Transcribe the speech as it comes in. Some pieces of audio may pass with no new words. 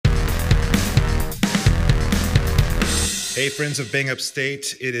Hey, friends of Bang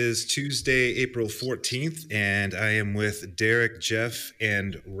Upstate. It is Tuesday, April 14th, and I am with Derek, Jeff,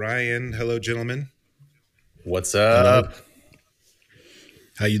 and Ryan. Hello, gentlemen. What's up? Hello.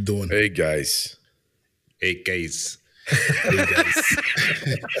 How you doing? Hey, guys. Hey, guys. Hey, guys.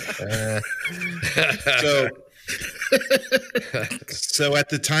 So at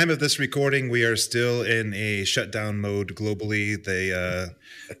the time of this recording, we are still in a shutdown mode globally.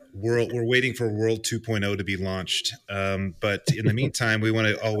 We're waiting for World 2.0 to be launched. But in the meantime, we want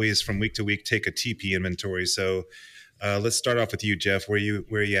to always, from week to week, take a TP inventory. So let's start off with you, Jeff. Where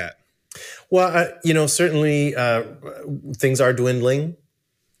are you at? Well, certainly things are dwindling,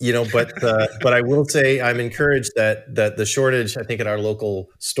 but I will say I'm encouraged that the shortage, I think, at our local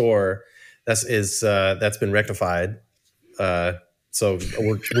store, that's been rectified. So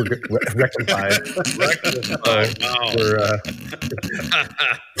we're rectified. Wow. We're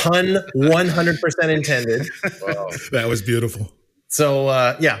pun 100% intended. Wow. That was beautiful.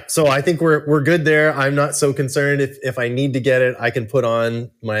 So so I think we're good there. I'm not so concerned. If I need to get it, I can put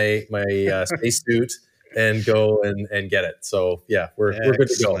on my space suit and go and get it. So yeah, we're good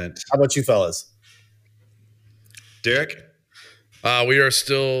to go. How about you fellas? Derek? We are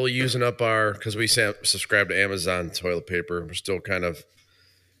still using up because we subscribe to Amazon toilet paper. We're still kind of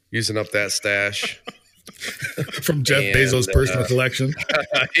using up that stash. From Jeff Bezos' personal collection.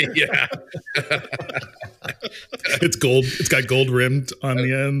 Yeah. It's gold. It's got gold rimmed on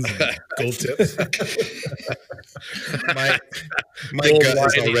the ends, and gold tips. My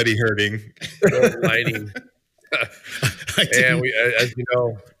gut is already hurting. Lighting. And we,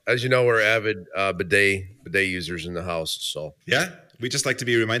 as you know, we're avid bidet users in the house. So Yeah, we just like to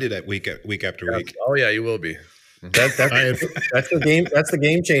be reminded at week after week. Oh yeah, you will be. That's the game. That's the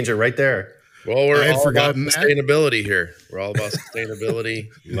game changer right there. Well, we're all about forgotten that. sustainability here. We're all about sustainability.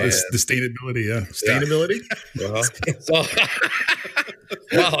 Sustainability, yeah. Sustainability?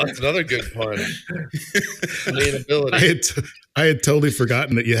 Wow, that's another good pun. Sustainability. I had totally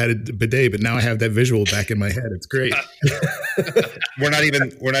forgotten that you had a bidet, but now I have that visual back in my head. It's great. We're not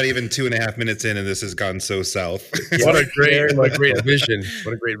even 2.5 minutes in, and this has gone so south. What a great vision!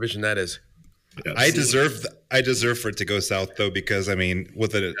 What a great vision that is. I deserve for it to go south though, because I mean,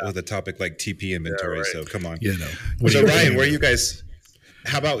 with a topic like TP inventory. Yeah, right. So come on. So Ryan, where are you guys?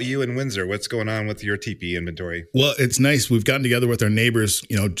 How about you in Windsor? What's going on with your TP inventory? Well, it's nice. We've gotten together with our neighbors,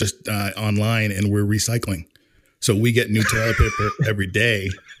 just online, and we're recycling. So we get new toilet paper every day.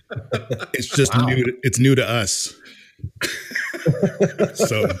 It's just new. It's new to us.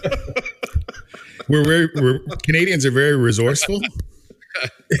 So we're Canadians are very resourceful.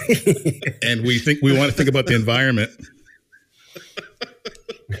 And we want to think about the environment.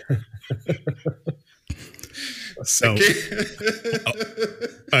 So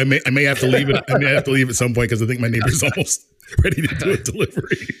I may have to leave it. I may have to leave at some point because I think my neighbor's almost ready to do a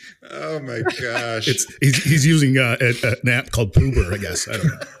delivery. Oh my gosh! He's using an app called Poober, I guess. I don't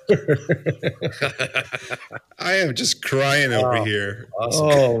know. I am just crying over here. Awesome.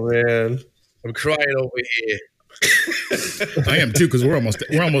 Oh man, I'm crying over here. I am too, because we're almost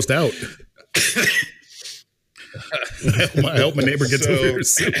out. I hope my neighbor gets over here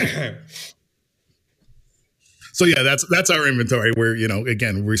soon. So yeah, that's our inventory. We're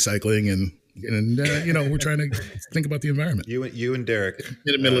again recycling and we're trying to think about the environment. You and Derek in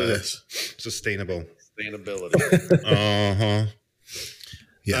the middle of this sustainability.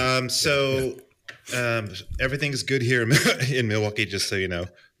 Yeah. So everything's good here in Milwaukee. Just so you know,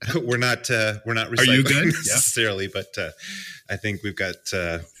 we're not recycling Are you good? necessarily, but I think we've got.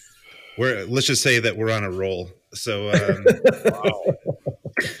 Let's just say that we're on a roll. So. Wow.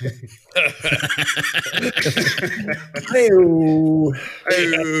 Hey-o.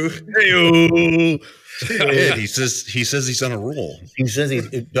 Ed, he says he's on a roll. He says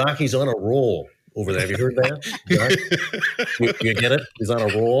he's on a roll over there. Have you heard that? Doc? You get it? He's on a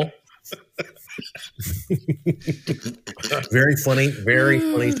roll. Very funny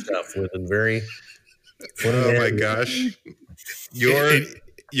stuff with him. Very funny. Oh my gosh.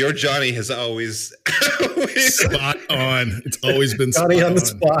 Your Johnny has always spot on. It's always been Johnny spot on the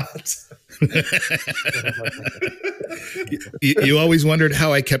spot. You always wondered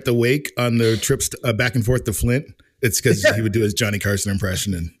how I kept awake on the trips back and forth to Flint. It's because he would do his Johnny Carson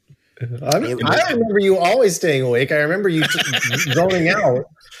impression. And I remember you always staying awake. I remember you zoning out.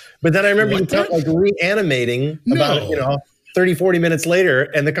 But then I remember you reanimating about 30, 40 minutes later,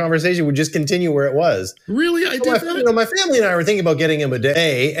 and the conversation would just continue where it was. Really? I did that? My family and I were thinking about getting him a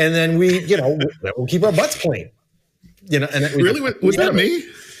day, and then we'll keep our butts clean. And really? Was that me?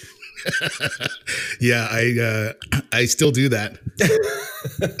 Yeah, I still do that.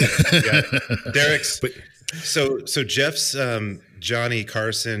 Yeah. Derek's So Jeff's Johnny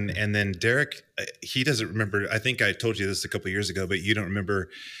Carson, and then Derek. He doesn't remember. I think I told you this a couple of years ago, but you don't remember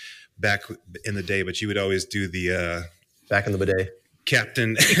back in the day. But you would always do the back in the bidet.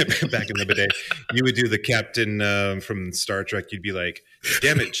 Captain back in the bidet. You would do the captain from Star Trek. You'd be like,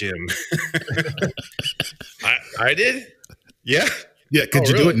 "Damn it, Jim." I did. Yeah. Yeah. Could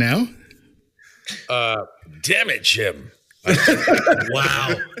you do it now? Damn it, Jim.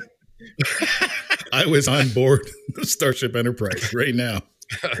 Wow. I was on board Starship Enterprise right now.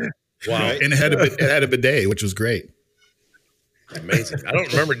 Wow. Right? And it had a bidet, which was great. Amazing. I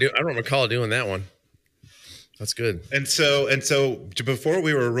don't recall doing that one. That's good. And so before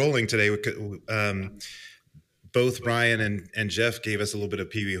we were rolling today, both Ryan and Jeff gave us a little bit of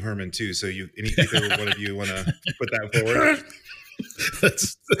Pee Wee Herman too. So either one of you want to put that forward?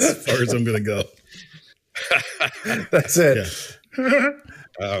 That's as far as I'm going to go. That's it. Yeah.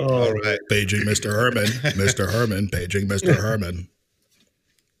 All right. Paging Mr. Herman. Mr. Herman. Paging Mr. Herman.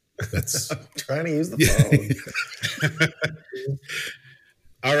 That's I'm trying to use the phone.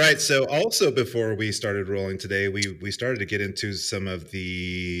 All right. So also before we started rolling today, we started to get into some of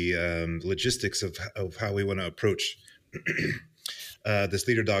the logistics of how we want to approach this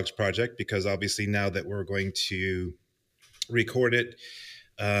Leader Dogs project, because obviously now that we're going to record it,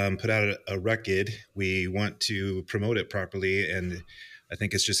 put out a record, we want to promote it properly. And I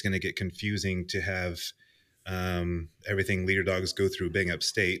think it's just going to get confusing to have everything Leader Dogs go through Bang Up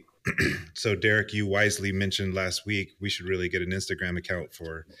State. So Derek, you wisely mentioned last week we should really get an Instagram account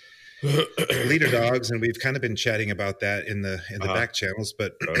for Leader Dogs, and we've kind of been chatting about that in the back channels,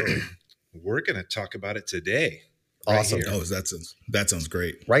 but we're going to talk about it today. Awesome. Right oh, that sounds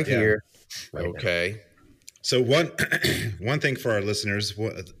great. Right Yeah. here. Okay. So one thing for our listeners,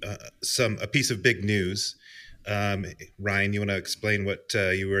 a piece of big news. Ryan, you want to explain what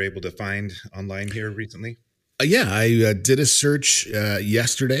you were able to find online here recently? Yeah, I did a search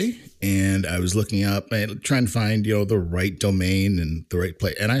yesterday, and I was looking up and trying to find, the right domain and the right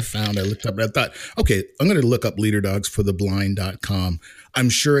place. And I looked up and I thought, okay, I'm going to look up leaderdogsfortheblind.com. I'm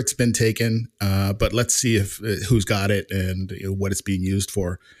sure it's been taken, but let's see who's got it and what it's being used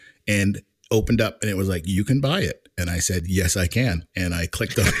for. And opened up, and it was like, you can buy it. And I said, yes, I can. And I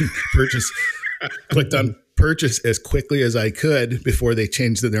clicked on purchase as quickly as I could before they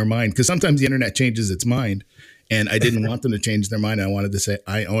changed their mind. Because sometimes the internet changes its mind. And I didn't want them to change their mind. I wanted to say,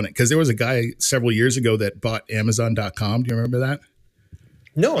 I own it. Because there was a guy several years ago that bought Amazon.com. Do you remember that?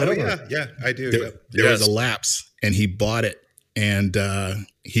 No, I don't. Yeah, I do. There was a lapse, and he bought it, and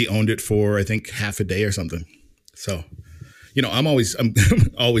he owned it for, I think, half a day or something. So, I'm always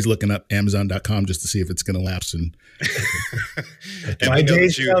looking up Amazon.com just to see if it's going to lapse. And my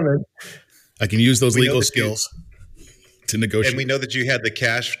day's coming. I can use those legal skills to negotiate. And we know that you had the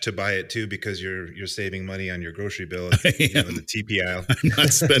cash to buy it too, because you're saving money on your grocery bill in the TP aisle. I'm not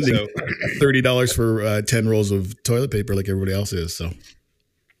spending $30 for 10 rolls of toilet paper like everybody else is. So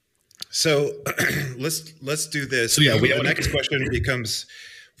let's do this. So the next question becomes,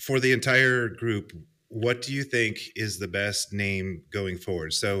 for the entire group, what do you think is the best name going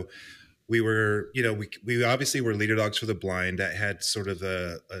forward? So we were, we obviously were Leader Dogs for the Blind. That had sort of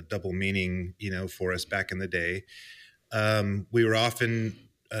a double meaning, for us back in the day. We were often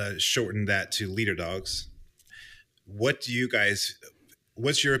shortened that to Leader Dogs. What's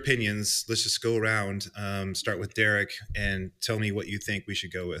your opinions? Let's just go around, start with Derek, and tell me what you think we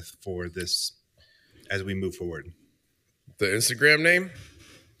should go with for this as we move forward. The Instagram name?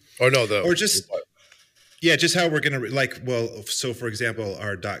 Just how we're going to so for example,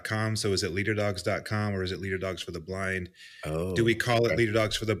 our .com. So is it leaderdogs.com or is it Leader Dogs for the Blind? Oh, do we call it Leader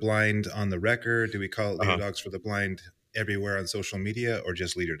Dogs for the Blind on the record? Do we call it Leader Dogs for the Blind everywhere on social media, or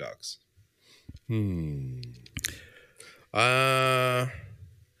just Leader Dogs? I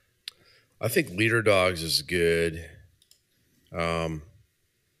think Leader Dogs is good. Or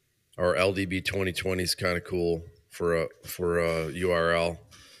LDB 2020 is kind of cool for a URL.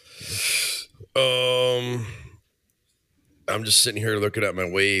 I'm just sitting here looking at my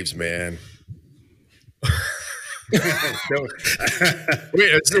waves, man. Wait,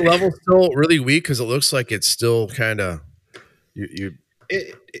 is the level still really weak? Because it looks like it's still kind of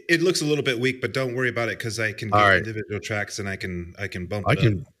It looks a little bit weak, but don't worry about it, because I can get individual tracks and I can bump it up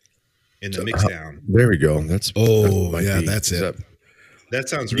in the mix down. There we go. That's it. That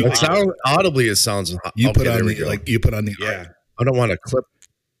sounds really good. Audibly, it sounds. You put on the yeah. I don't want to clip.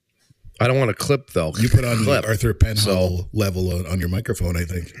 I don't want to clip though. You put on the Arthur Penhall level on your microphone, I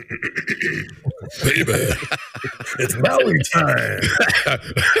think. Baby, it's Maui time.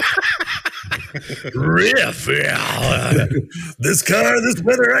 Riff, this car, this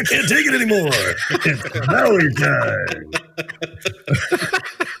weather, I can't take it anymore. It's Maui time.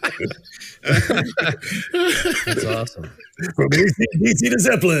 That's awesome. From AC to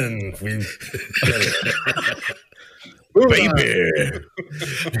Zeppelin.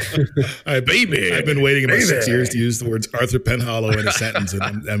 Baby. I've been waiting about 6 years to use the words Arthur Penhollow in a sentence,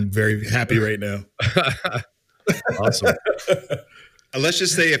 and I'm very happy right now. Awesome. Let's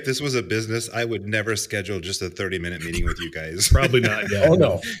just say if this was a business, I would never schedule just a 30-minute meeting with you guys. Probably not. Yeah. Oh,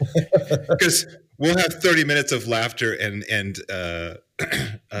 no. Because we'll have 30 minutes of laughter and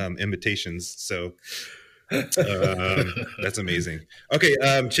imitations. So that's amazing. Okay,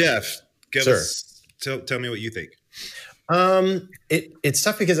 Jeff, tell me what you think. It's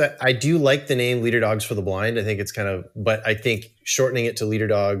tough because I do like the name Leader Dogs for the Blind. I think it's but I think shortening it to Leader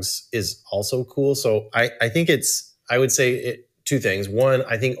Dogs is also cool. So I think I would say two things. One,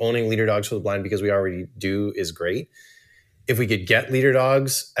 I think owning Leader Dogs for the Blind, because we already do, is great. If we could get Leader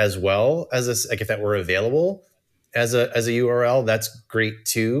Dogs as well as if that were available as a URL, that's great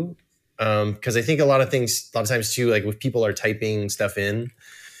too. Because I think a lot of times too, like if people are typing stuff in,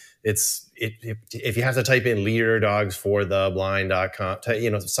 if you have to type in Leader Dogs for the blind.com,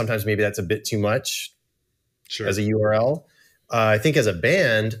 sometimes maybe that's a bit too much as a URL. I think as a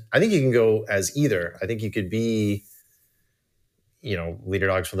band, I think you can go as either. I think you could be, Leader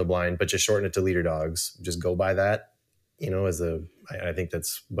Dogs for the Blind, but just shorten it to Leader Dogs. Just go by that, I think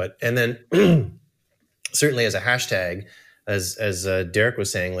that's, and then certainly as a hashtag, as Derek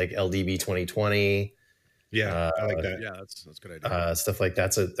was saying, like LDB 2020. Yeah, I like that. Yeah, that's a good idea. Stuff like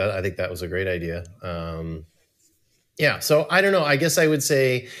that. I think that was a great idea. So I don't know. I guess I would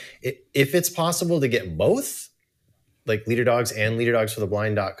say if it's possible to get both, like Leader Dogs and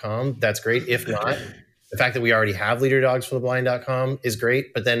leaderdogsfortheblind.com, that's great. If not, the fact that we already have leaderdogsfortheblind.com is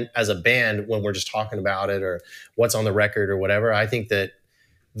great. But then as a band, when we're just talking about it or what's on the record or whatever, I think that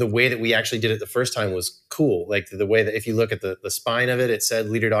the way that we actually did it the first time was cool. Like the way that if you look at the spine of it, it said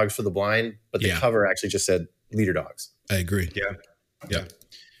Leader Dogs for the Blind, but the cover actually just said Leader Dogs. I agree. Yeah.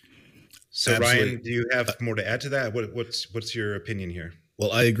 So absolutely. Ryan, do you have more to add to that? What's your opinion here?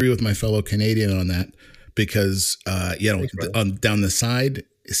 Well, I agree with my fellow Canadian on that because, down the side,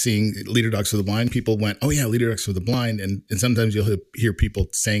 seeing Leader Dogs for the Blind, people went, oh yeah, Leader Dogs for the Blind. And sometimes you'll hear people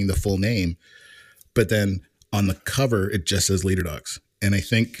saying the full name, but then on the cover, it just says Leader Dogs. And I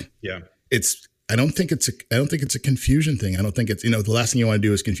think I don't think it's a confusion thing. I don't think it's, the last thing you want to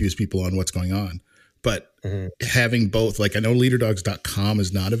do is confuse people on what's going on. But having both, like I know leaderdogs.com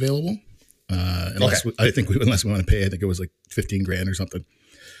is not available. Unless we want to pay, I think it was like $15,000 or something.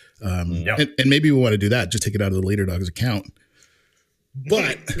 And maybe we want to do that, just take it out of the Leader Dogs account.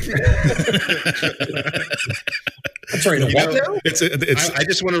 But I'm sorry, now? I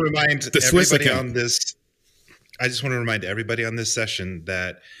just want to remind everybody on this. I just want to remind everybody on this session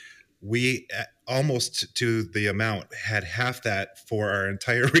that we almost to the amount had half that for our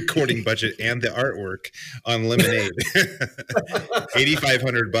entire recording budget and the artwork on Lemonade.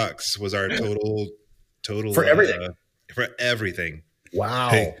 $8,500 was our total for everything. For everything. Wow.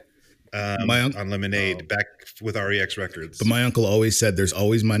 Hey, on Lemonade back with REX Records. But my uncle always said there's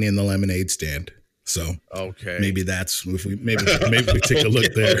always money in the lemonade stand. So maybe that's maybe we take a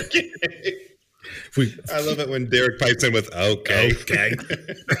look there. I love it when Derek pipes in with okay.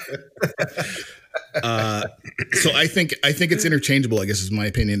 So I think it's interchangeable, I guess is my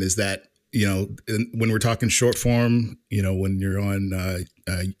opinion, is that, when we're talking short form, when you're on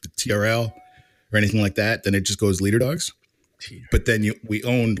TRL or anything like that, then it just goes Leader Dogs. But then we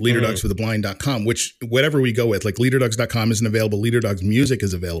own leaderdogsfortheblind.com, which whatever we go with, like leaderdogs.com isn't available. Leader Dogs Music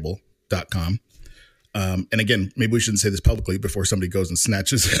is available.com. And again, maybe we shouldn't say this publicly before somebody goes and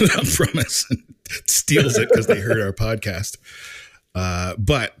snatches it up from us and steals it because they heard our podcast.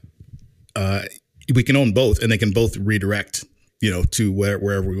 But we can own both, and they can both redirect, to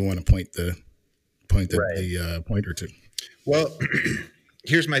wherever we want to point the pointer to. Well,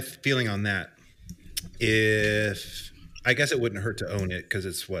 here's my feeling on that. I guess it wouldn't hurt to own it because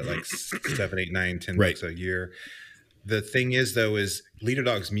it's like $7, $8, $9, $10 a year. The thing is, though, is Leader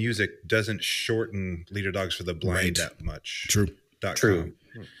Dogs Music doesn't shorten Leader Dogs for the Blind that much. True.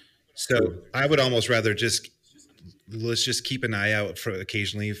 So I would almost rather let's just keep an eye out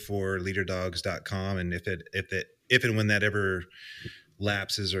occasionally for leaderdogs.com, and if and when that ever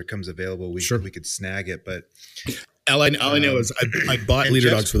lapses or comes available, we could snag it. But all I know is I bought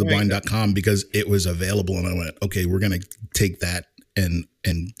leaderdogsfortheblind.com because it was available, and I went, okay, we're going to take that and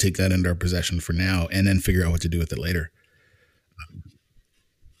take that into our possession for now, and then figure out what to do with it later.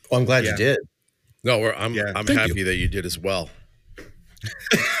 Well, I'm glad you did. No, I'm happy that you did as well.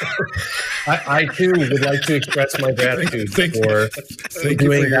 I too would like to express my gratitude Thank you. for Thank you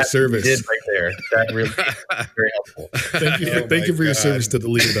for your service. You did right there. That really was very helpful. Thank you for your service to the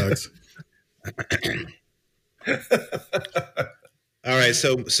Leader Dogs. All right,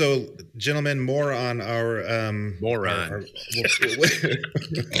 so gentlemen, more on our Moron.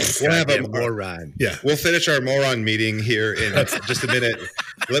 We'll have a moron. Yeah. We'll finish our moron meeting here in just a minute.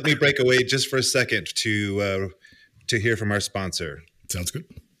 Let me break away just for a second to hear from our sponsor. Sounds good.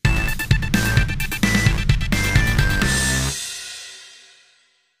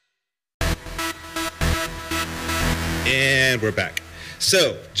 And we're back.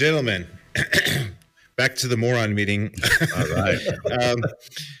 So, gentlemen, back to the moron meeting. All right.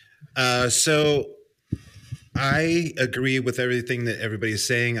 So I agree with everything that everybody's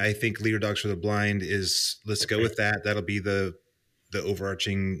saying. I think Leader Dogs for the Blind let's go with that. That'll be the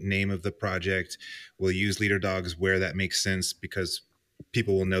overarching name of the project. We'll use Leader Dogs where that makes sense because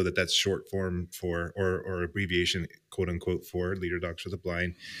people will know that that's short form for, or abbreviation, quote unquote, for Leader Dogs for the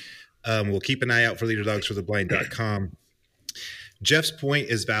Blind. We'll keep an eye out for leaderdogsfortheblind.com. Jeff's point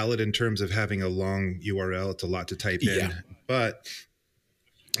is valid in terms of having a long URL. It's a lot to type in, but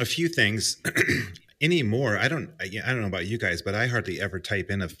a few things anymore. I don't know about you guys, but I hardly ever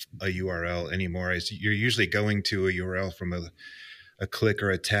type in a URL anymore. You're usually going to a URL from a click or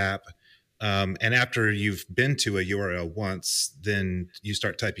a tap. And after you've been to a URL once, then you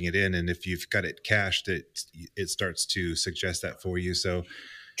start typing it in. And if you've got it cached, it starts to suggest that for you. So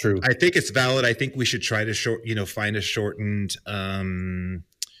True. I think it's valid. I think we should try to find a shortened, .com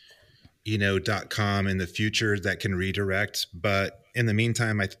in the future that can redirect. But in the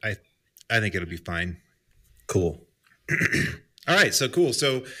meantime, I think it'll be fine. Cool. All right. So cool.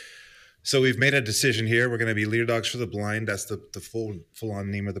 So we've made a decision here. We're going to be Leader Dogs for the Blind. That's the full on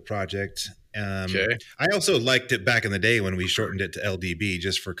name of the project. Okay. I also liked it back in the day when we shortened it to LDB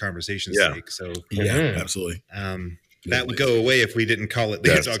just for conversation's sake. So Yeah, absolutely. That would go away if we didn't call it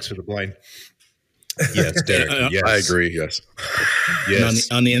Leader Dogs for the Blind. Yes, Derek. Yes. I agree. Yes.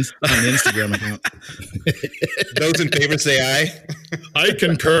 Yes. On the Instagram account. Those in favor say aye. I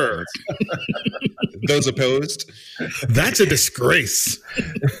concur. Those opposed? That's a disgrace.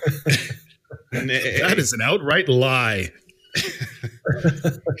 Nay. That is an outright lie.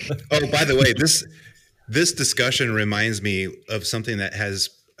 Oh, by the way, this discussion reminds me of something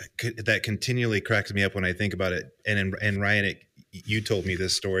that continually cracks me up when I think about it. And Ryan, you told me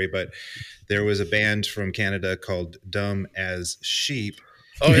this story, but there was a band from Canada called Dumb as Sheep.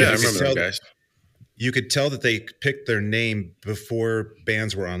 Oh yeah, I remember those guys. You could tell that they picked their name before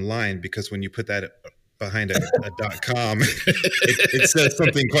bands were online because when you put that behind a .com, it says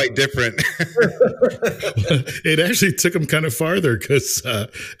something quite different. It actually took them kind of farther because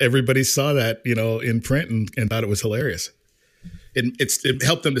everybody saw that, in print and thought it was hilarious. It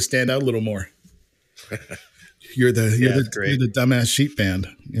helped them to stand out a little more. You're the dumbass sheep band.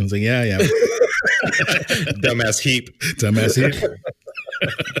 I was like, yeah. Dumbass heap. Dumbass heap.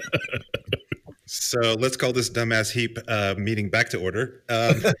 So let's call this dumbass heap meeting back to order.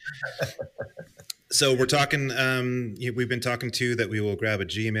 So we're talking, we've been talking to that we will grab a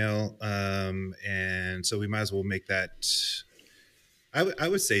Gmail. And so we might as well make that, I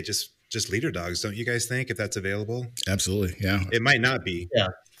would say just Leader Dogs. Don't you guys think, if that's available? Absolutely. Yeah. It might not be. Yeah.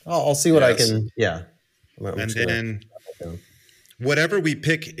 I'll see what I can. Yeah. And then whatever we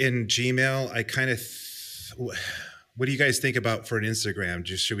pick in Gmail, I kind of, what do you guys think about for an Instagram?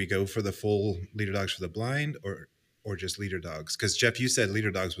 Should we go for the full Leader Dogs for the Blind or just Leader Dogs? Because Jeff, you said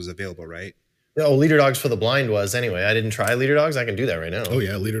Leader Dogs was available, right? Oh, Leader Dogs for the Blind was anyway. I didn't try Leader Dogs. I can do that right now. Oh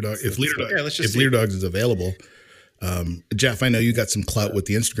yeah, Leader Dog. If Leader Dogs is available, Jeff, I know you got some clout with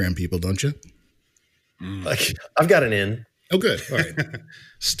the Instagram people, don't you? Like I've got an in. Oh, good. All right.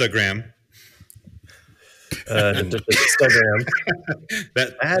 Stagram. Instagram.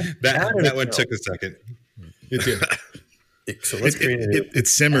 that one took a second. It did. So let's create it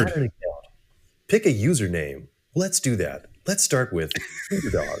simmered. Pick a username. Let's do that. Let's start with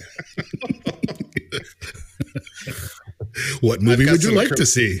Leader Dog. What movie would you like to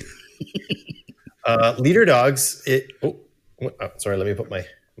see? Leader Dogs. Sorry. Let me put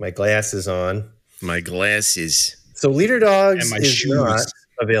my glasses on. My glasses. So Leader Dogs and my is shoes. not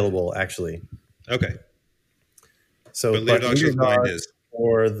available, actually. Okay. So but Leader Dogs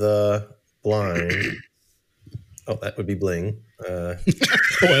for the Blind. Oh, that would be Bling. Oh,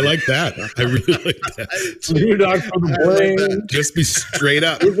 I like that. I really like that. Leader Dogs for the Bling. Just be straight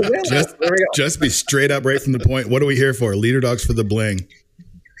up. Just be straight up right from the point. What are we here for? Leader Dogs for the Bling.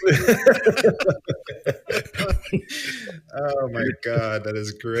 Oh my God, that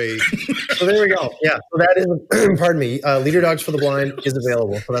is great. So there we go. Yeah. So that is, pardon me, Leader Dogs for the Blind is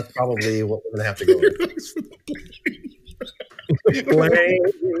available. So that's probably what we're going to have to go with.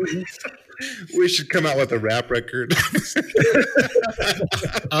 We should come out with a rap record.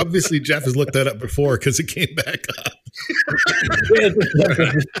 Obviously, Jeff has looked that up before because it came back up.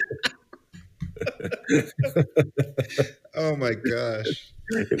 Oh my gosh.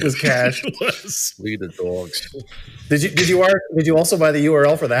 It was cash. It was. Leader dogs. Did you also buy the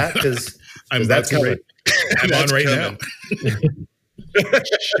URL for that? Because I'm that's coming. I'm on right coming. now.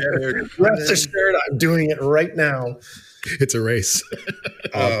 Rest assured, I'm doing it right now. It's a race.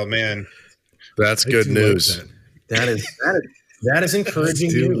 Oh man. That's good news. That is encouraging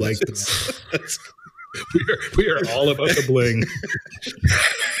I do news. like this. we are all about the bling.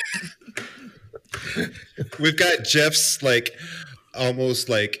 We've got Jeff's like almost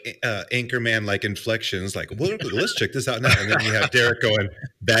like Anchorman like inflections, like well, let's check this out now. And then you have Derek going,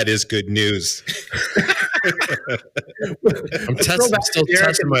 that is good news. I'm still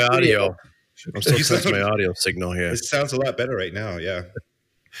testing my audio. I'm still testing my audio signal here. It sounds a lot better right now, yeah.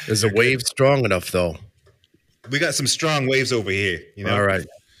 Is the wave strong enough though? We got some strong waves over here, you know. All right.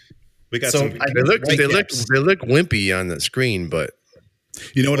 We got So some They look wimpy on the screen, but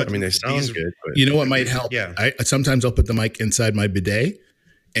You know what? I mean, they sound good. But You know what might help? Yeah. Sometimes I'll put the mic inside my bidet,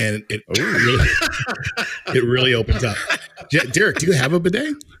 and it really, it really opens up. Derek, do you have a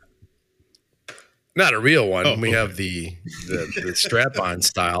bidet? not a real one. Oh, We okay. have the strap-on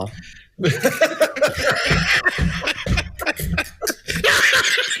style. It's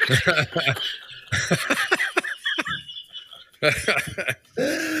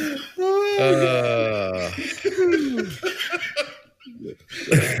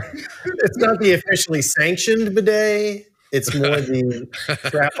not the officially sanctioned bidet. It's more the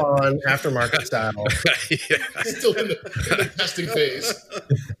strap-on aftermarket style. Yeah. Still in the testing phase.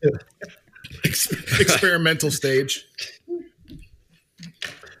 Experimental stage.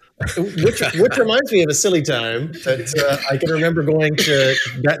 Which reminds me of a silly time that I can remember going to.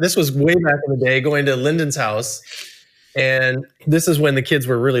 This was way back in the day, going to Lyndon's house, and this is when the kids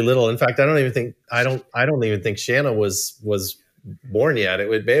were really little. In fact, I don't even think Shanna was born yet.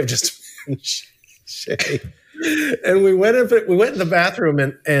 It may have just been Shay. And we went in the bathroom,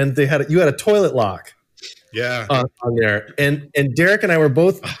 and you had a toilet lock. Yeah. On there, and Derek and I were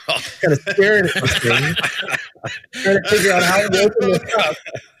both kind of staring at this thing, trying to figure out how to open this up.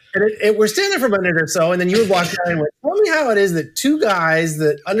 And we're standing there for about a minute or so, and then you would walk down and went, "Tell me how it is that two guys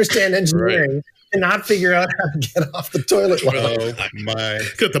that understand engineering cannot figure out how to get off the toilet lock." Oh my!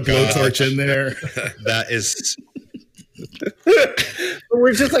 Got the blowtorch in there. That is.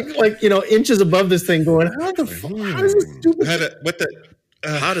 We're just like inches above this thing, going, "How the fuck? How is this stupid?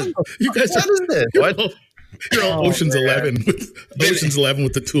 How did You guys What are is this?" what? you're all Oh, Ocean's man. 11 with Ocean's 11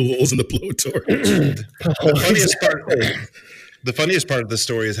 with the tools and the blowtorch. The funniest part of the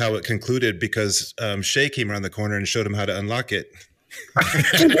story is how it concluded because Shay came around the corner and showed him how to unlock it.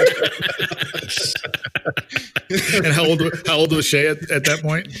 And how old was Shay at that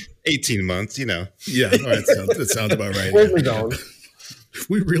point? 18 months, you know. Yeah, all right, that sounds about right. Where's we going?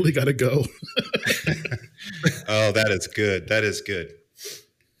 We really got to go. Oh, that is good. That is good.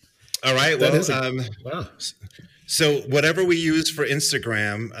 All right. That Well, is wow. so whatever we use for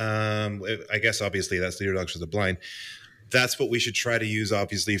Instagram, I guess obviously that's Leader Dogs for the Blind. That's what we should try to use,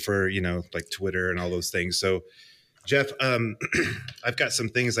 obviously, for like Twitter and all those things. So, Jeff, I've got some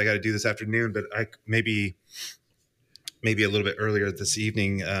things I got to do this afternoon, but I maybe a little bit earlier this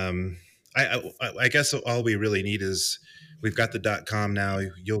evening. I guess all we really need is we've got the .com now.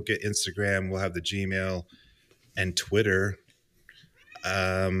 You'll get Instagram. We'll have the Gmail and Twitter.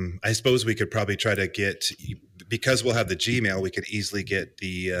 I suppose we could probably try to get, because we'll have the Gmail, we could easily get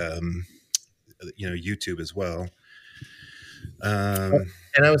the YouTube as well. And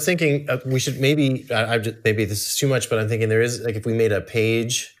I was thinking we should maybe maybe this is too much, but I'm thinking there is if we made a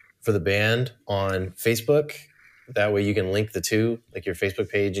page for the band on Facebook, that way you can link the two, like your Facebook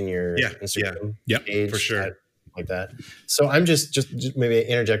page and your Instagram page, for sure, like that. So I'm just maybe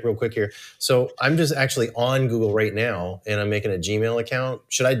interject real quick here. So I'm just actually on Google right now, and I'm making a Gmail account.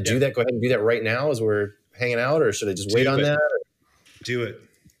 Should I do that? Go ahead and do that right now as we're hanging out, or should I just wait on that? Do it.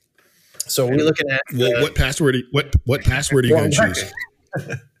 So we're looking at what password? What password are you going to choose?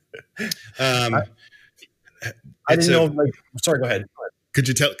 I didn't know. Sorry, go ahead. Could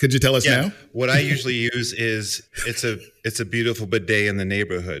you tell us now? What I usually use is it's a beautiful bidet in the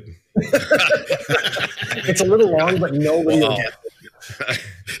neighborhood. It's a little long, but nobody will get it.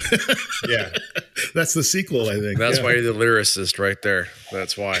 Yeah. That's the sequel, I think. That's why you're the lyricist right there.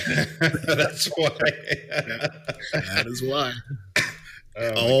 That's why. That's why. That is why.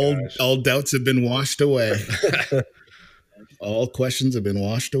 Oh my gosh. All doubts have been washed away. All questions have been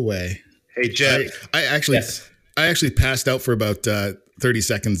washed away. Hey, Jeff. I actually passed out for about 30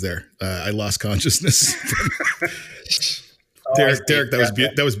 seconds there. I lost consciousness. Derek,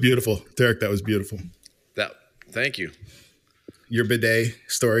 that was beautiful. Derek, that was beautiful. Thank you. Your bidet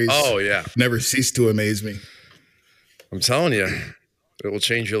stories. Oh yeah, never cease to amaze me. I'm telling you, it will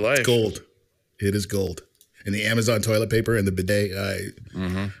change your life. It's gold. It is gold. And the Amazon toilet paper and the bidet.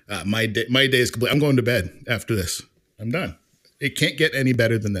 My day is complete. I'm going to bed after this. I'm done. It can't get any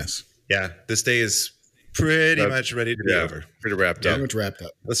better than this. Yeah, this day is pretty much ready to be over. Pretty wrapped up. Pretty much wrapped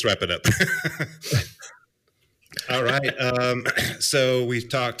up. Let's wrap it up. All right. So we've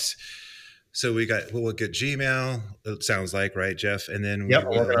talked. So we'll get Gmail. It sounds like, right, Jeff? And then I'm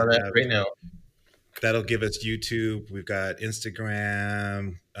working on that right now. That'll give us YouTube. We've got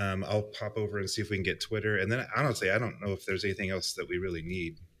Instagram. I'll pop over and see if we can get Twitter. And then honestly, I don't know if there's anything else that we really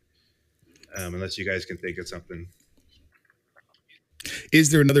need, unless you guys can think of something.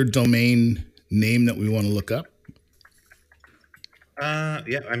 Is there another domain name that we want to look up?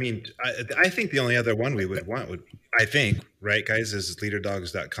 Yeah, I mean, I think the only other one we would want I think, right, guys, is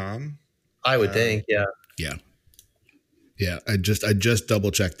leaderdogs.com. I would think, yeah. Yeah. I just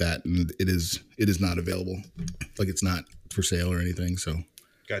double checked that, and it is not available. Like, it's not for sale or anything. So,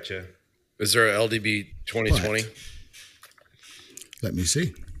 gotcha. Is there a LDB 2020? Let me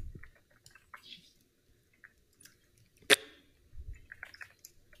see.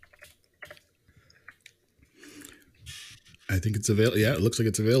 I think it's available. Yeah, it looks like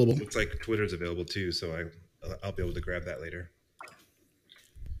it's available. Looks like Twitter's available too, so I'll be able to grab that later.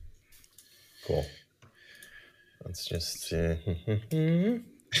 Cool. Let's just just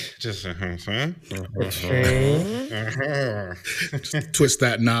just twist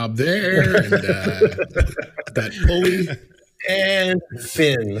that knob there, and that pulley, and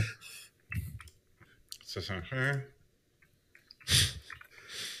fin.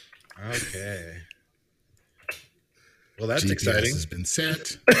 Okay. Well, that's GPS exciting. has been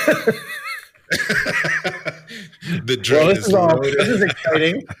set. The drone is loaded. This is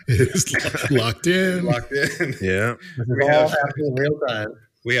exciting. It's locked in. Locked in. Yeah. This is all happening in real time.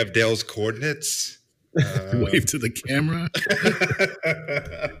 We have Dale's coordinates. Wave to the camera.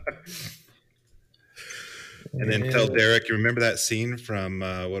 And then tell Derek, you remember that scene from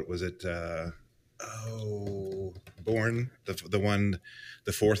what was it? Bourne,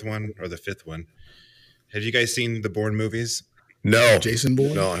 the fourth one or the fifth one. Have you guys seen the Bourne movies? No. Jason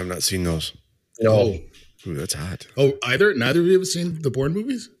Bourne? No, I have not seen those. No. Ooh, that's hot. Oh, neither of you have seen the Bourne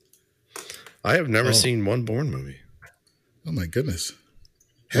movies? I have never seen one Bourne movie. Oh my goodness.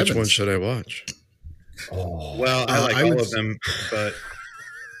 Which one should I watch? Oh. Well, I like all of them, but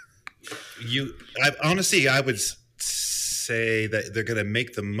honestly, I would say that they're going to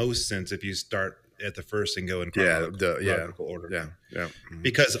make the most sense if you start at the first and go in chronological order. Yeah. Mm-hmm.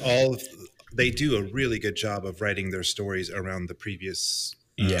 Because they do a really good job of writing their stories around the previous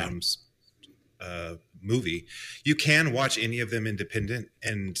movie. You can watch any of them independent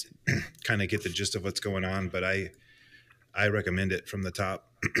and kind of get the gist of what's going on, but I recommend it from the top.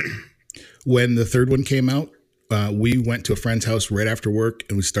 When the third one came out, we went to a friend's house right after work,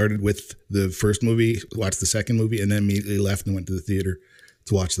 and we started with the first movie, watched the second movie, and then immediately left and went to the theater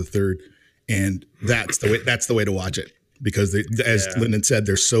to watch the third. And that's the way to watch it, because as Lyndon said,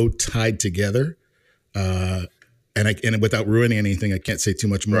 they're so tied together. And without ruining anything, I can't say too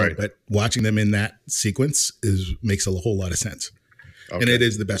much more. Right. But watching them in that sequence makes a whole lot of sense. Okay. And it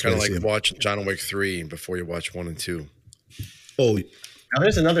is the best. Kind of like watch John Wick 3 before you watch 1 and 2. Oh, now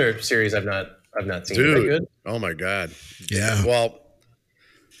there's another series I've not seen. Dude, is that good? Oh my god. Yeah. Well,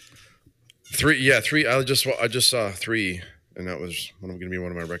 3. Yeah, 3. I just saw 3, and that was going to be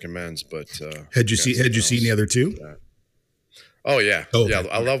one of my recommends. But had you seen the other 2? Oh yeah. Oh, yeah. okay.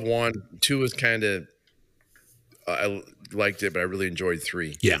 I love 1. 2 was kind of. I liked it, but I really enjoyed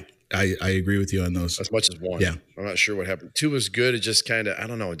 3. Yeah, I agree with you on those as much as 1. Yeah, I'm not sure what happened. 2 was good. It just kind of, I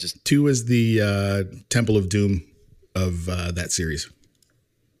don't know. 2 is the Temple of Doom of that series.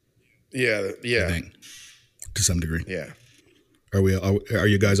 Yeah. I think, to some degree. Yeah. Are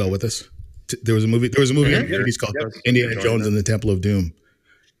you guys all with us? There was a movie. In the 80s called Indiana Jones and the Temple of Doom,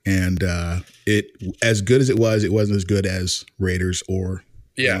 and it, as good as it wasn't as good as Raiders or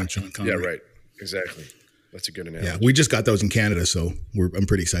Sean Connery. Yeah, right. Exactly. That's a good analogy. Yeah, we just got those in Canada, so I'm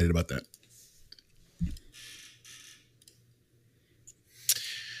pretty excited about that.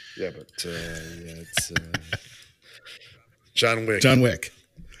 Yeah, but it's John Wick. John Wick.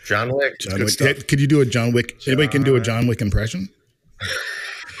 John Wick. John Wick. Yeah, could you do a John Wick? Anybody can do a John Wick impression?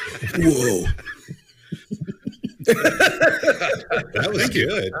 Whoa. That was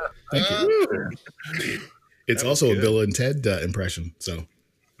good. Thank you. It's also a Bill and Ted impression, so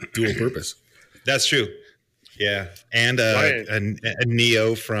dual purpose. That's true. Yeah, and a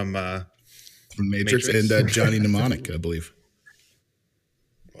Neo from Matrix and Johnny Mnemonic, I believe.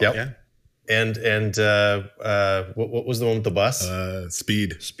 Yep. Yeah. And what was the one with the bus?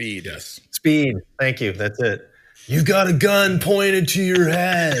 Speed. Yes. Speed. Thank you. That's it. You got a gun pointed to your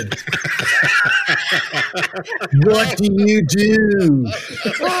head. What do you do?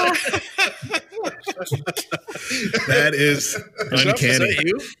 That is uncanny. Is that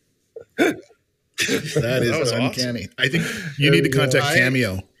you? That is was uncanny. I think you need to contact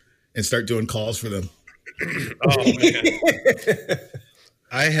Cameo and start doing calls for them. Oh man.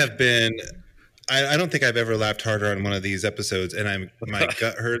 I have been. I don't think I've ever laughed harder on one of these episodes, and my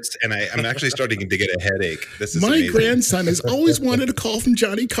gut hurts, and I'm actually starting to get a headache. This is My amazing. grandson has always wanted a call from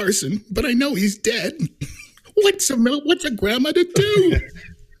Johnny Carson, but I know he's dead. What's a grandma to do?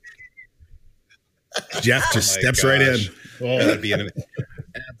 Jeff just steps right in. Oh, that'd be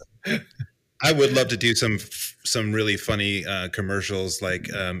I would love to do some really funny commercials, like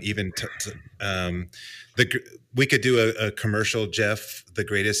we could do a commercial, Jeff, the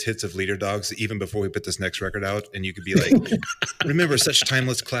greatest hits of Leader Dogs, even before we put this next record out, and you could be like, remember such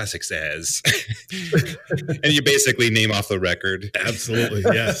timeless classics as, and you basically name off the record. Absolutely,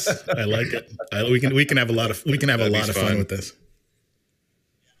 yes, I like it. We can have a lot of fun with this.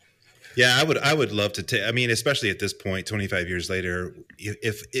 Yeah, I would love to take. I mean, especially at this point, 25 years later,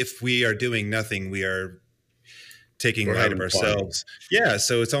 if we are doing nothing, we are taking pride of ourselves. Yeah,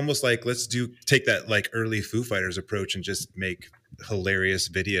 so it's almost like let's take that like early Foo Fighters approach and just make hilarious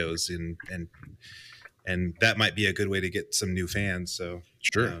videos, and that might be a good way to get some new fans. So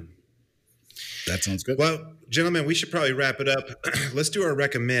sure, that sounds good. Well, gentlemen, we should probably wrap it up. Let's do our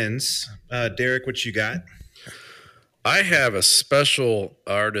recommends. Derek, what you got? I have a special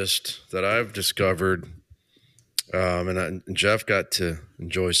artist that I've discovered, and Jeff got to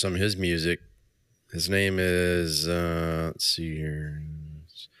enjoy some of his music. His name is, let's see here.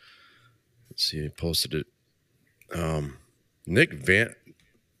 Let's see, I posted it. Nick Van,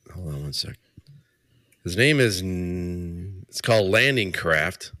 hold on one sec. His name is, it's called Landing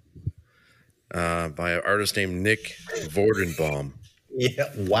Craft, by an artist named Nick Vordenbaum.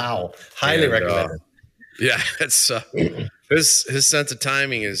 Yeah, wow. Highly recommended. Yeah, it's his sense of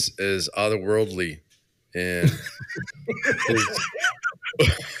timing is otherworldly, and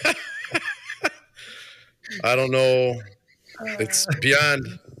I don't know. It's beyond.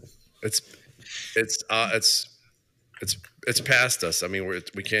 It's past us. I mean,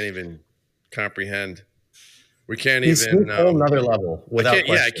 we can't even comprehend. We can't even. A whole another level. Without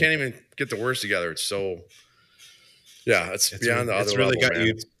question. I can't even get the words together. It's so. Yeah, it's beyond the other. It's really level, got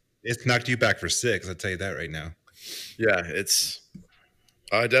you. It's knocked you back for 6. I'll tell you that right now. Yeah, it's.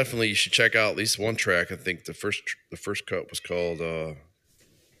 I definitely you should check out at least one track. I think the first cut was called.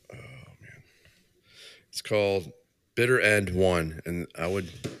 It's called Bitter End 1, and I would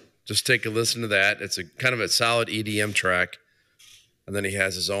just take a listen to that. It's a kind of a solid EDM track, and then he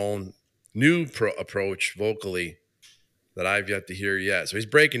has his own new approach vocally that I've yet to hear yet. So he's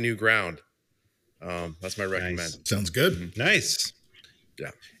breaking new ground. That's my recommend. Nice. Sounds good. Mm-hmm. Nice.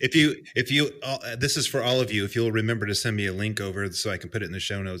 Yeah. If you, this is for all of you. If you'll remember to send me a link over so I can put it in the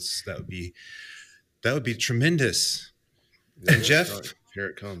show notes, that would be tremendous. And Jeff, here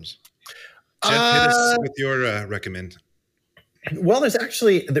it comes. Jeff, hit us with your recommend. Well, there's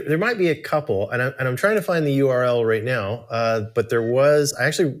actually there might be a couple, and I'm trying to find the URL right now. But I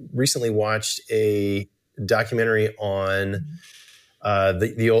actually recently watched a documentary on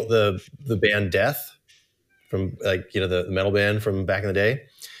the band Death, from the metal band from back in the day.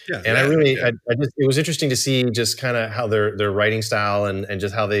 Yeah, and it was interesting to see just kind of how their writing style and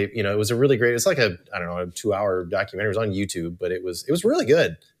just how they, it was a really great. It's like a 2-hour documentary. It was on YouTube, but it was really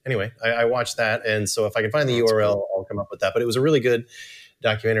good. Anyway, I watched that, and so if I can find the URL, cool. I'll come up with that. But it was a really good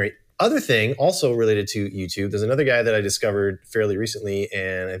documentary. Other thing, also related to YouTube, there's another guy that I discovered fairly recently,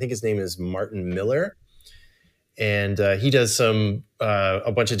 and I think his name is Martin Miller. And he does a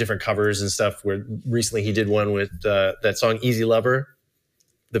bunch of different covers and stuff. Where recently he did one with that song "Easy Lover,"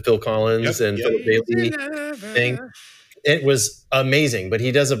 the Phil Collins and Philip Bailey thing. It was amazing. But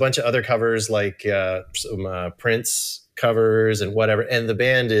he does a bunch of other covers, like some Prince covers and whatever. And the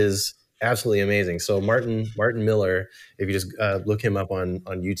band is absolutely amazing. So Martin Miller, if you just look him up on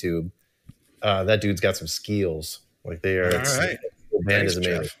YouTube, that dude's got some skills. Like they are. All right. The band is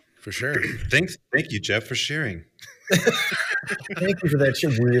amazing. Jeff. For sure. Thank you, Jeff, for sharing. Thank you for that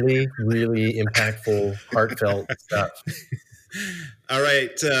really, really impactful, heartfelt stuff. All right,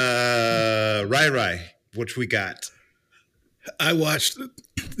 Rai, what we got? I watched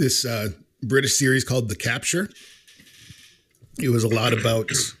this British series called The Capture. It was a lot about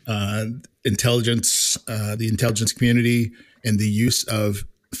intelligence, the intelligence community, and the use of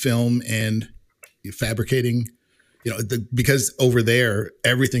film and fabricating. Because over there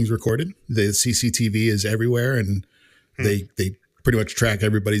everything's recorded. The CCTV is everywhere, and they pretty much track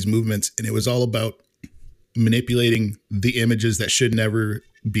everybody's movements. And it was all about manipulating the images that should never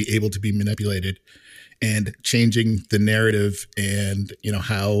be able to be manipulated, and changing the narrative, and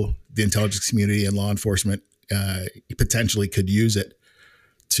how the intelligence community and law enforcement potentially could use it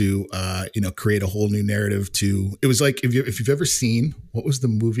to create a whole new narrative. It was like, if you've ever seen, what was the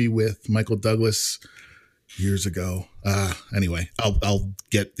movie with Michael Douglas years ago? Anyway, I'll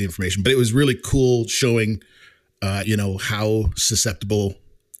get the information, but it was really cool showing how susceptible,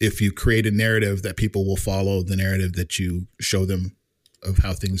 if you create a narrative, that people will follow the narrative that you show them of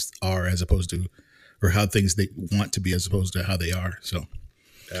how things are, as opposed to, or how things they want to be as opposed to how they are. So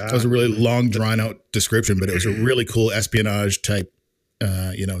that was a really long, drawn out description, but it was a really cool espionage type,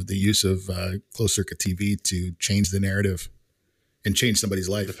 the use of closed circuit TV to change the narrative and change somebody's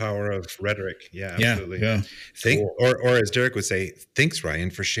life. The power of rhetoric. Yeah, absolutely. Yeah. Or as Derek would say, thanks, Ryan,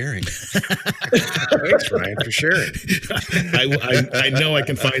 for sharing. Thanks, Ryan, for sharing. I know I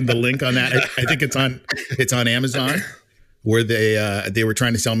can find the link on that. I think it's on Amazon, where they were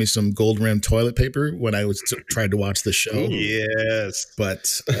trying to sell me some gold rimmed toilet paper when I was tried to watch the show. Yes.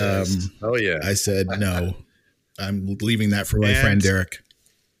 But oh yeah, I said no. I'm leaving that for my friend Derek.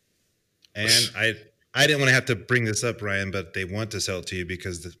 And I didn't want to have to bring this up, Ryan, but they want to sell it to you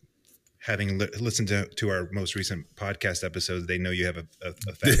because having listened to our most recent podcast episodes, they know you have a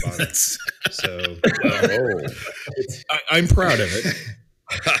fat bottom. So I'm proud of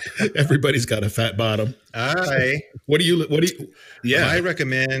it. Everybody's got a fat bottom. What do you? Yeah, I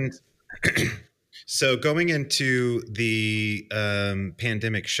recommend. So going into the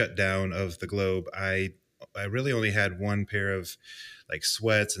pandemic shutdown of the globe, I really only had one pair of like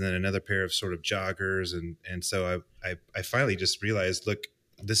sweats and then another pair of sort of joggers, and so I finally just realized, look,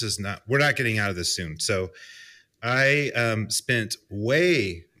 we're not getting out of this soon. So I spent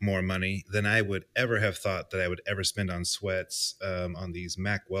way more money than I would ever have thought that I would ever spend on sweats, on these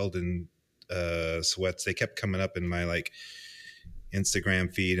Mack Weldon sweats. They kept coming up in my like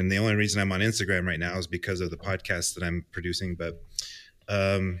Instagram feed, and the only reason I'm on Instagram right now is because of the podcast that I'm producing. But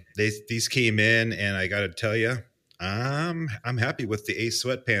these came in, and I got to tell you, I'm happy with the Ace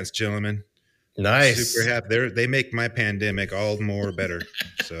sweatpants, gentlemen. Nice. Super happy. They make my pandemic all more better.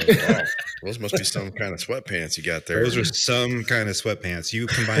 So wow. Those must be some kind of sweatpants you got there. Those are some kind of sweatpants. You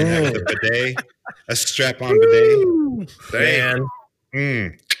combine that with a bidet, a strap-on bidet.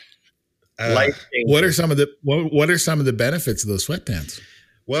 Man. What are some of the benefits of those sweatpants?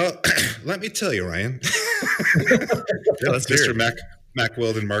 Well, let me tell you, Ryan. That's Mr. Mack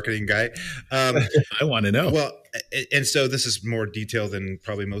Weldon marketing guy. I want to know. Well, and so this is more detailed than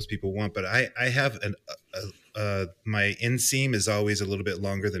probably most people want, but I have my inseam is always a little bit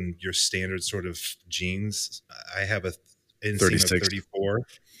longer than your standard sort of jeans. I have a inseam of 34.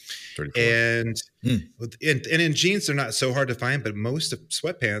 And in jeans, they're not so hard to find, but most of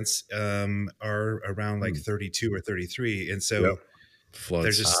sweatpants are around like 32 or 33. And so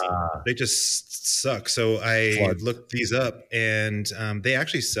they just suck. So I looked these up, and they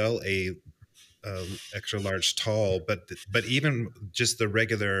actually sell a extra large tall, but even just the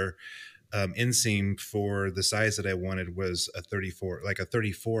regular inseam for the size that I wanted was a 34, like a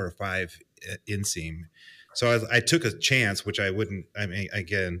 34 or 5 inseam. So I took a chance, which I wouldn't, I mean,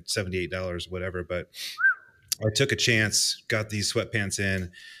 again, $78, whatever, but I took a chance, got these sweatpants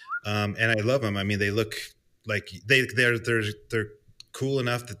in, and I love them. I mean, they look like they're cool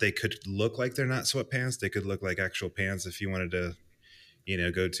enough that they could look like they're not sweatpants. They could look like actual pants if you wanted to,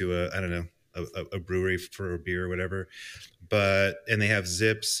 go to a brewery for a beer or whatever. And they have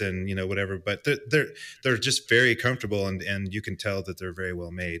zips and, whatever, but they're just very comfortable, and you can tell that they're very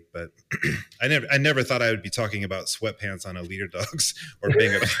well made. But I never thought I would be talking about sweatpants on a Leader Dogs or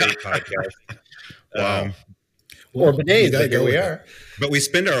Being Up State podcast. Wow. Or bidets, but here we are. But we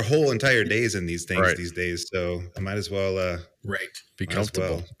spend our whole entire days in these things these days, so I might as well be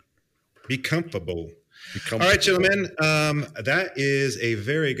comfortable. Be comfortable. All right, gentlemen, that is a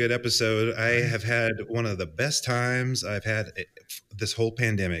very good episode. I have had one of the best times I've had this whole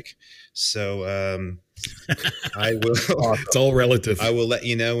pandemic. So I will. It's all relative. I will let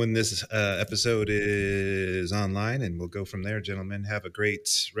you know when this episode is online, and we'll go from there, gentlemen. Have a great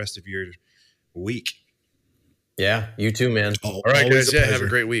rest of your week. Yeah, you too, man. All right, Always guys. a Yeah, have pleasure. a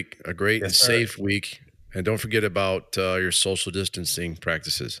great week. A great and Yes, sir. safe week. And don't forget about your social distancing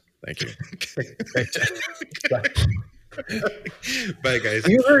practices. Thank you. Bye, guys.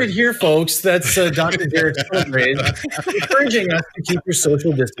 You heard it here, folks. That's Dr. Derek Stonebridge encouraging us to keep your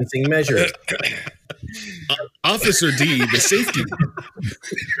social distancing measures. Officer D, the safety.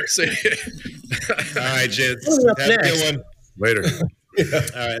 All right, gents. Coming up Have a next. good one. Later.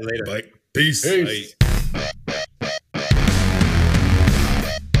 All right, later. Bye. Peace. Bye.